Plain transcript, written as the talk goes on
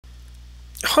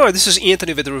Hi, this is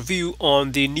Anthony with a review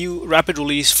on the new rapid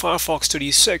release Firefox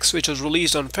 36, which was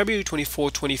released on February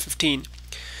 24, 2015.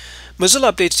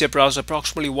 Mozilla updates their browser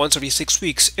approximately once every 6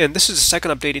 weeks, and this is the second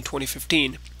update in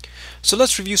 2015. So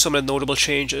let's review some of the notable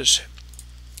changes.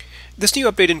 This new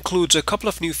update includes a couple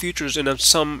of new features and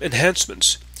some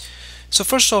enhancements. So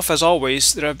first off, as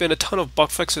always, there have been a ton of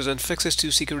bug fixes and fixes to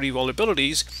security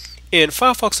vulnerabilities, and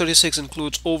Firefox 36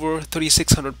 includes over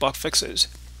 3,600 bug fixes.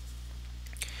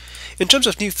 In terms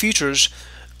of new features,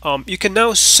 you can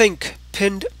now sync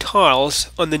pinned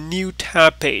tiles on the new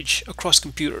tab page across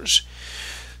computers.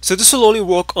 So this will only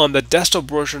work on the desktop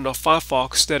version of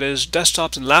Firefox, that is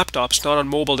desktops and laptops, not on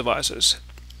mobile devices.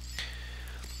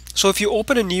 So if you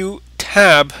open a new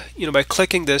tab, by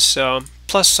clicking this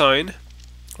plus sign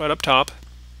right up top,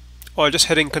 or just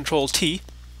hitting Control T.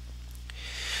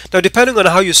 Now depending on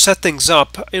how you set things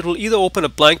up, it will either open a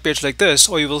blank page like this,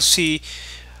 or you will see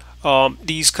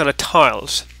these kind of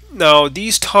tiles. Now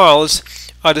these tiles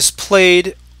are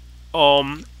displayed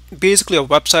basically on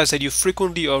websites that you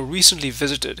frequently or recently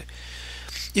visited.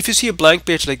 If you see a blank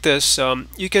page like this,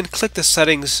 you can click the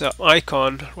settings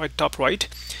icon right top right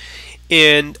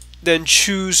and then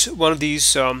choose one of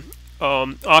these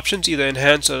options, either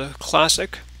enhance or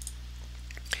classic,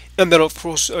 and then of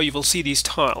course you will see these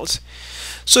tiles.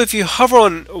 So if you hover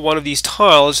on one of these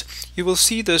tiles, you will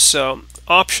see this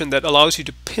option that allows you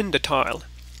to pin the tile.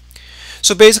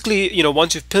 So basically,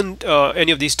 once you've pinned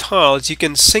any of these tiles, you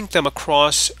can sync them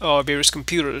across various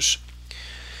computers.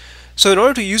 So in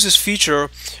order to use this feature,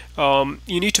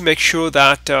 you need to make sure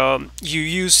that you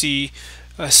use the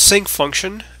sync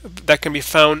function that can be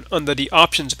found under the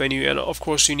options menu, and of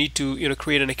course you need to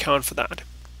create an account for that.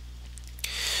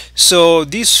 So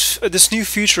this new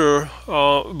feature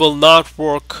will not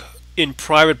work in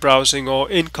private browsing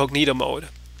or incognito mode,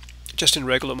 just in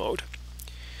regular mode.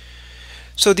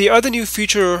 So the other new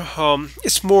feature,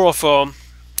 it's more of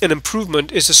an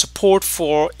improvement, is the support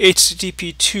for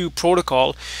HTTP2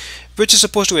 protocol, which is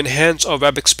supposed to enhance our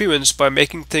web experience by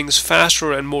making things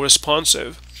faster and more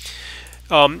responsive.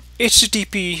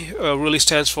 HTTP really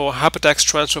stands for Hypertext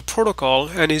Transfer Protocol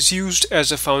and is used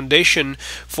as a foundation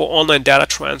for online data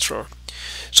transfer.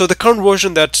 So the current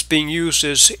version that's being used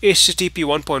is HTTP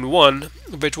 1.1,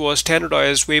 which was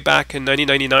standardized way back in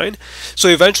 1999. So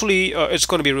eventually it's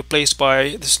going to be replaced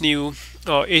by this new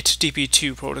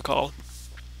HTTP2 protocol.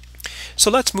 So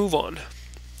let's move on.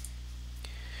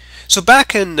 So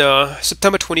back in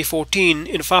September 2014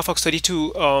 in Firefox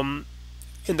 32,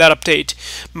 in that update,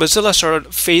 Mozilla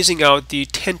started phasing out the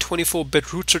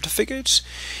 1024-bit root certificates,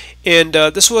 and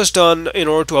this was done in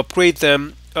order to upgrade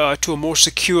them to a more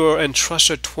secure and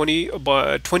trusted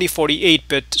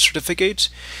 2048-bit certificates.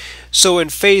 So in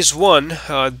phase 1,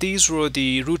 these were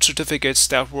the root certificates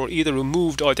that were either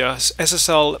removed, or their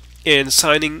SSL and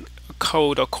signing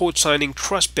code or code signing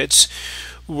trust bits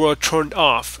were turned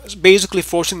off, basically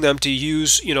forcing them to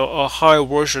use a higher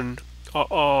version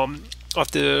of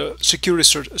the security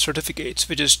certificates,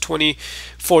 which is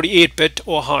 2048-bit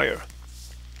or higher.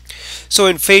 So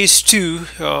in phase 2,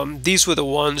 these were the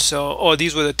ones, or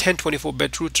these were the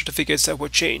 1024-bit root certificates that were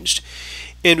changed,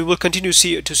 and we will continue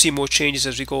to see more changes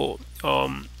as we go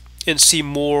and see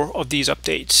more of these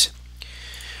updates.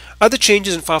 Other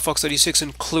changes in Firefox 36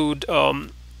 include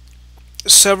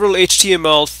several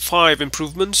HTML5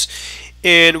 improvements,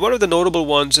 and one of the notable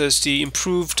ones is the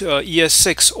improved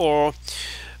ES6, or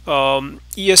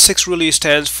ES6 really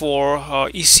stands for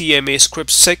ECMA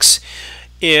script 6,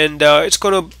 and it's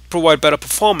going to provide better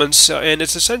performance, and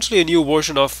it's essentially a new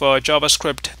version of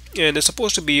JavaScript, and it's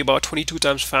supposed to be about 22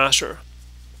 times faster.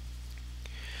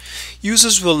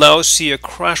 Users will now see a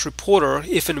crash reporter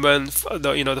if and when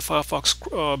the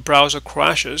Firefox browser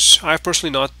crashes. I've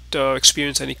personally not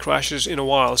experienced any crashes in a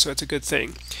while, so it's a good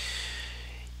thing.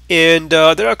 And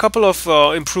there are a couple of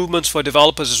improvements for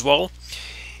developers as well.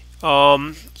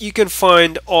 You can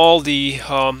find all the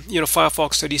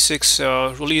Firefox 36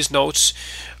 release notes,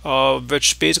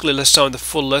 which basically lists down the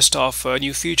full list of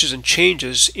new features and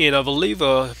changes, and I will leave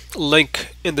a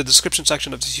link in the description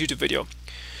section of this YouTube video.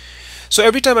 So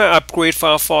every time I upgrade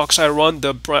Firefox, I run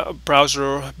the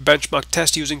browser benchmark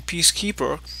test using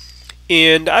Peacekeeper,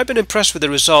 and I've been impressed with the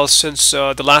results since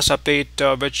the last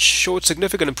update, which showed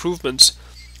significant improvements.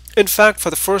 In fact, for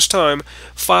the first time,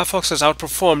 Firefox has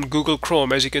outperformed Google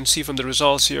Chrome, as you can see from the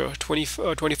results here,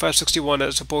 2561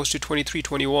 as opposed to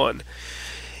 2321.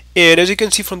 And as you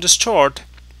can see from this chart,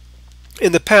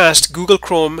 in the past, Google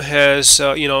Chrome has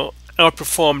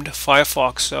outperformed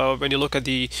Firefox when you look at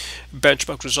the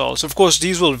benchmark results. Of course,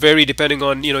 these will vary depending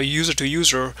on user to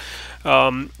user.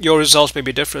 Your results may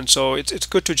be different, so it's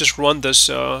good to just run this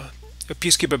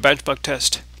Peacekeeper benchmark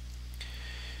test.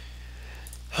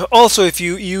 Also, if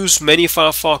you use many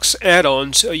Firefox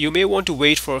add-ons, you may want to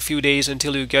wait for a few days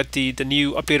until you get the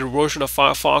new updated version of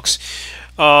Firefox.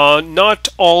 Not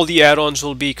all the add-ons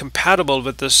will be compatible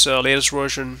with this latest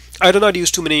version. I do not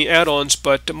use too many add-ons,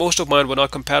 but most of mine were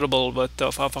not compatible with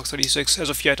Firefox 36 as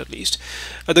of yet, at least.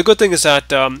 The good thing is that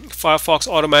Firefox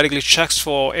automatically checks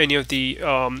for any of the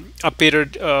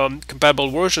updated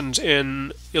compatible versions,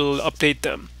 and it'll update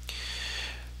them.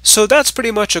 So that's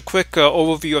pretty much a quick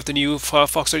overview of the new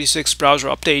Firefox 36 browser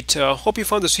update. Hope you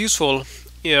found this useful.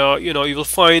 You will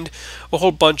find a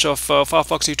whole bunch of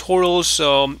Firefox tutorials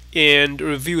and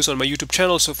reviews on my YouTube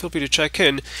channel, so feel free to check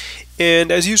in.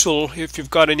 And as usual, if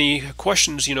you've got any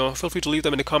questions, feel free to leave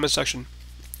them in the comment section.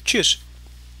 Cheers.